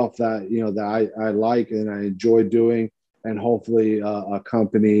myself that that I like and I enjoy doing, and hopefully a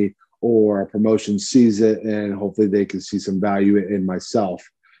company or a promotion sees it, and hopefully they can see some value in myself.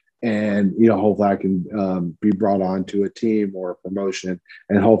 And hopefully I can be brought on to a team or a promotion,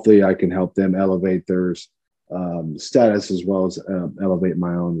 and hopefully I can help them elevate their status as well as elevate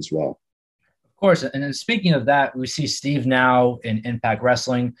my own as well. Of course. And then speaking of that, we see Steve now in Impact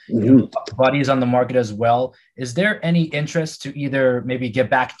Wrestling. Buddy is on the market as well. Is there any interest to either maybe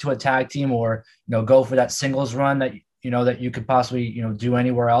get back to a tag team or go for that singles run that that you could possibly do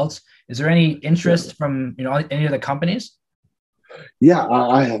anywhere else? Is there any interest from any of the companies? Yeah,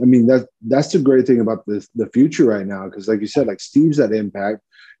 I mean that's the great thing about the future right now, because like you said, like Steve's at Impact,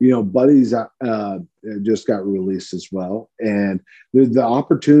 Buddy's just got released as well, and the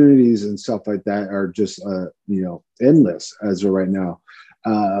opportunities and stuff like that are just endless as of right now.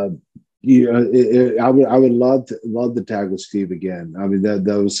 I would love to tag with Steve again. I mean that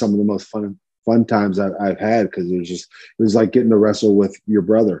was some of the most fun times I've had, because it was like getting to wrestle with your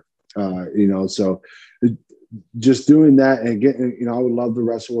brother, so. Just doing that and getting, I would love to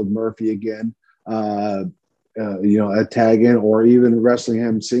wrestle with Murphy again, a tag in, or even wrestling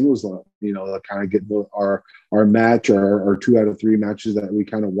him singles, kind of get our match or our 2 out of 3 matches that we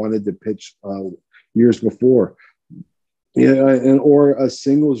kind of wanted to pitch years before, or a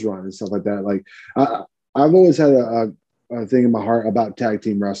singles run and stuff like that. Like I've always had a thing in my heart about tag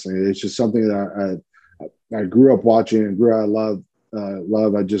team wrestling. It's just something that I grew up watching and I love.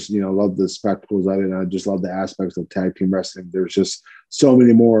 I just love the spectacles of it, and I just love the aspects of tag team wrestling. There's just so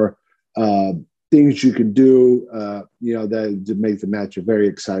many more things you can do that to make the match very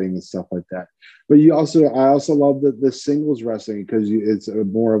exciting and stuff like that. But I also love the singles wrestling, because it's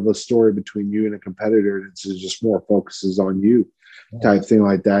more of a story between you and a competitor, and it's just more focuses on you type thing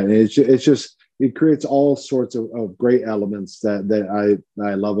like that. And it creates all sorts of great elements that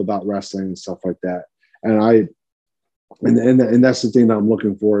I love about wrestling and stuff like that. And that's the thing that I'm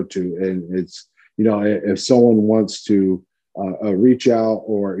looking forward to. And it's, if someone wants to reach out,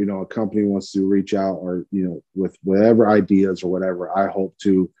 or, a company wants to reach out, or, with whatever ideas or whatever,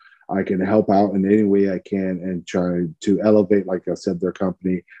 I can help out in any way I can, and try to elevate, like I said, their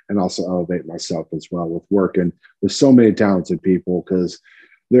company, and also elevate myself as well with working with so many talented people. Because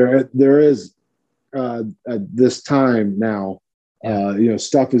there is at this time now,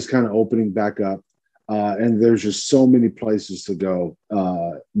 stuff is kind of opening back up. And there's just so many places to go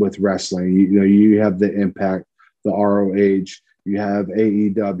with wrestling. You have the Impact, the ROH, you have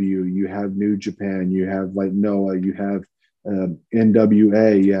AEW, you have New Japan, you have like Noah, you have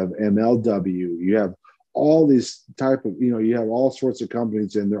NWA, you have MLW, you have all these type of, you have all sorts of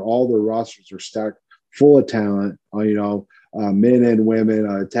companies, and all their rosters are stacked full of talent, men and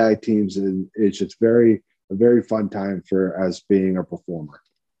women, tag teams. And it's just a very fun time as being a performer.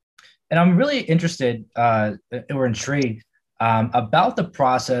 And I'm really interested or intrigued about the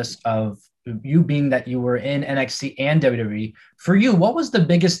process of you being that you were in NXT and WWE. For you, what was the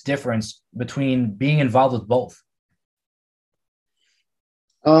biggest difference between being involved with both?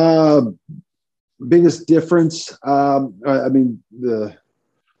 Biggest difference, I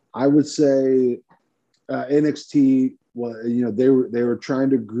would say NXT. Well, they were trying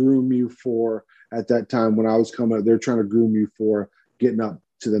to groom you for, at that time when I was coming up, they're trying to groom you for getting up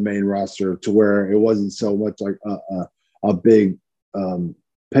to the main roster, to where it wasn't so much like a big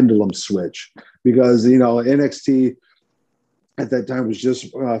pendulum switch, because NXT at that time was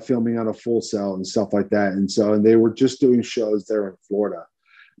just filming on a Full Sail and stuff like that, and they were just doing shows there in Florida.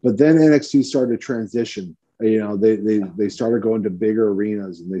 But then NXT started to transition. They started going to bigger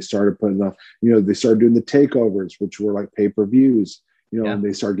arenas, and they started putting up, they started doing the takeovers, which were like pay-per-views. And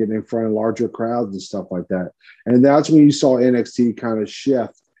they start getting in front of larger crowds and stuff like that. And that's when you saw NXT kind of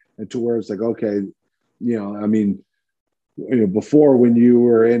shift into where it's like, okay, before, when you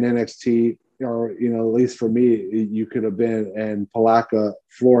were in NXT, or, at least for me, you could have been in Palaca,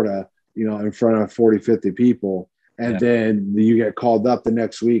 Florida, in front of 40, 50 people. And then you get called up the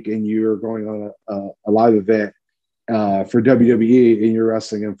next week, and you're going on a live event for WWE, and you're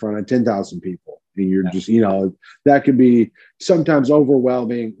wrestling in front of 10,000 people. And you're just, that could be sometimes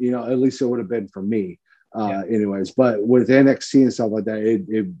overwhelming, at least it would have been for me anyways. But with NXT and stuff like that,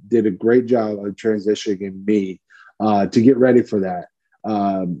 it did a great job of transitioning me to get ready for that.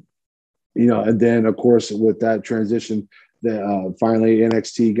 And then, of course, with that transition, finally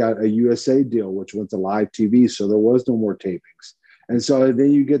NXT got a USA deal, which went to live TV, so there was no more tapings. And so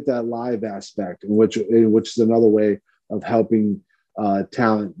then you get that live aspect, which is another way of helping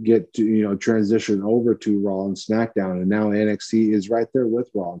talent get to transition over to Raw and SmackDown. And now NXT is right there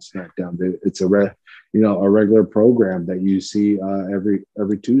with Raw and SmackDown. It's a regular program that you see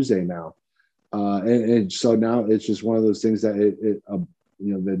every Tuesday now. And so now it's just one of those things that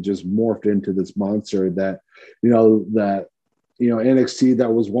that just morphed into this monster that NXT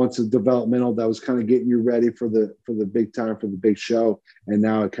that was once a developmental, that was kind of getting you ready for the big time, for the big show, and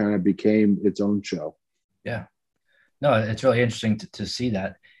now it kind of became its own show. Yeah, no, it's really interesting to see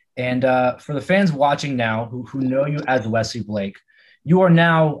that. And for the fans watching now who know you as Wesley Blake, you are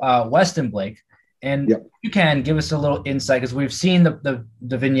now Weston Blake, and yep. You can give us a little insight, because we've seen the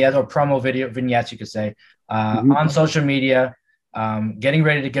vignette or promo video vignettes, you could say, on social media, getting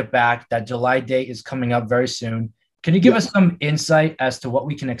ready to get back. That July date is coming up very soon. Can you give us some insight as to what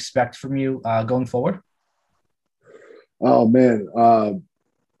we can expect from you going forward? Oh, man.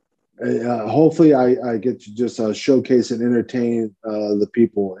 Hopefully I get to just showcase and entertain the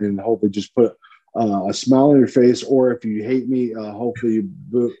people, and hopefully just put a smile on your face, or if you hate me, hopefully you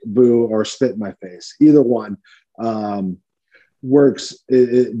boo or spit in my face. Either one works.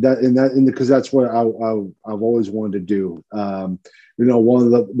 Because that's what I've always wanted to do.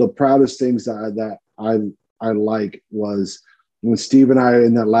 One of the proudest things that I like was when Steve and I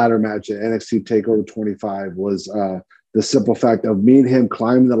in that ladder match at NXT TakeOver 25 was the simple fact of me and him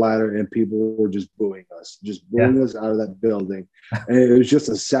climbing the ladder and people were just booing us out of that building. And it was just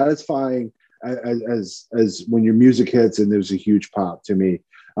as satisfying as when your music hits and there's a huge pop to me.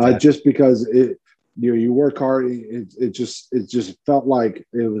 Just because you work hard, it just felt like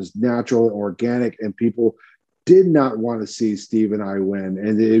it was natural, organic, and people did not want to see Steve and I win.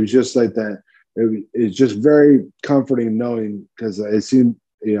 And it was just like that. It's just very comforting knowing, because it seemed,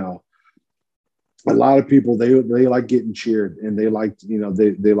 a lot of people, they like getting cheered, and they like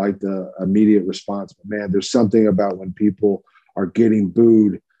the immediate response. But man, there's something about when people are getting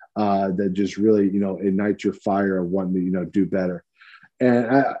booed that just really, ignites your fire of wanting to, do better.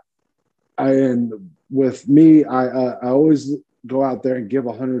 And with me, I always go out there and give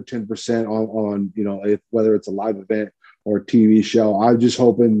 110% on whether it's a live event or a TV show. I'm just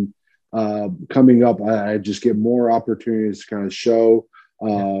hoping coming up, I just get more opportunities to kind of show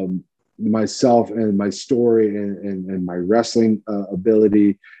myself and my story and my wrestling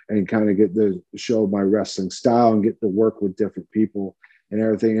ability, and kind of get to show my wrestling style and get to work with different people and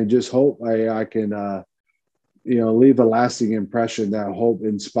everything, and just hope I can leave a lasting impression that I hope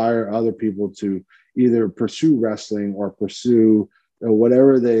inspire other people to either pursue wrestling or pursue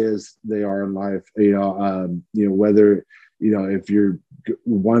whatever they are in life. Whether if you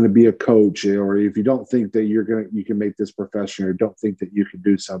want to be a coach, or if you don't think that you can make this profession, or don't think that you can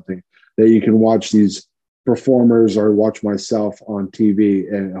do something, that you can watch these performers or watch myself on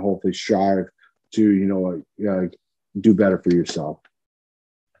TV and hopefully strive to do better for yourself.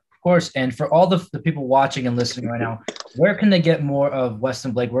 Of course. And for all the people watching and listening right now, where can they get more of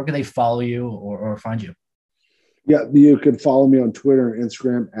Weston Blake? Where can they follow you or find you? Yeah, you can follow me on Twitter and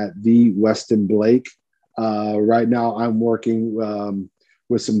Instagram at the Weston Blake. Right now, I'm working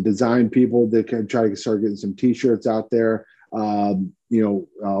with some design people that can try to start getting some T-shirts out there. I'll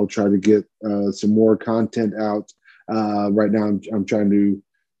try to get some more content out. Right now, I'm trying to,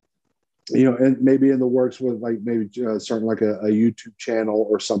 and maybe in the works with starting like a YouTube channel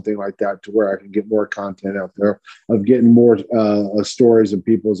or something like that, to where I can get more content out there of getting more stories and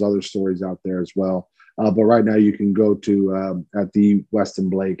people's other stories out there as well. But right now, you can go to at the Weston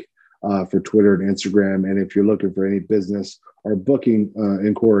Blake for Twitter and Instagram. And if you're looking for any business or booking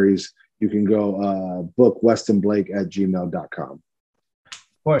inquiries, you can go book westonblake@gmail.com.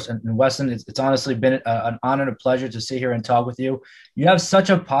 Of course. And Weston, it's honestly been an honor and a pleasure to sit here and talk with you. You have such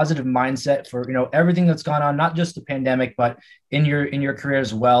a positive mindset for, everything that's gone on, not just the pandemic, but in your career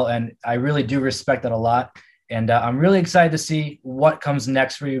as well. And I really do respect that a lot. And I'm really excited to see what comes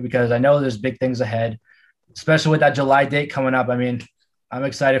next for you, because I know there's big things ahead, especially with that July date coming up. I mean, I'm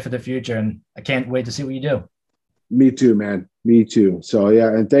excited for the future, and I can't wait to see what you do. Me too, man. Me too. So, yeah,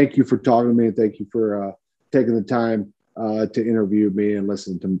 and thank you for talking to me, and thank you for taking the time to interview me and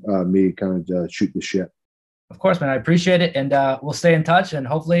listen to me kind of shoot the shit. Of course, man. I appreciate it, and we'll stay in touch, and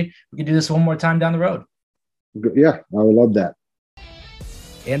hopefully we can do this one more time down the road. Yeah, I would love that.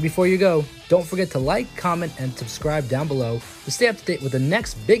 And before you go, don't forget to like, comment, and subscribe down below to stay up to date with the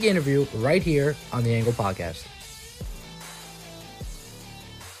next big interview right here on the Angle Podcast.